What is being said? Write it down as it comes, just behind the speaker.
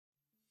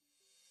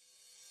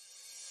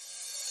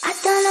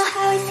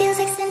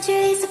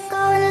centuries ago,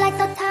 and like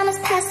no time has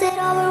passed at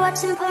all, we're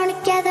watching porn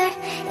together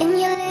in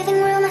your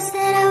living room. I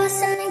said I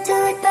wasn't into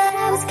it, but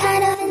I was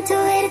kind of into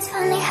it. It's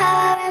funny how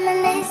I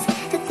reminisce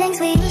the things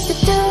we used to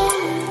do.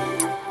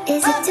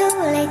 Is it too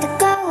late to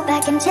go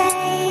back and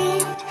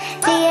change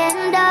the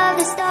end of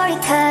the story?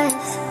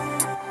 'Cause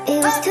it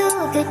was too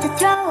good to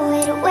throw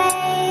it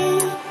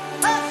away.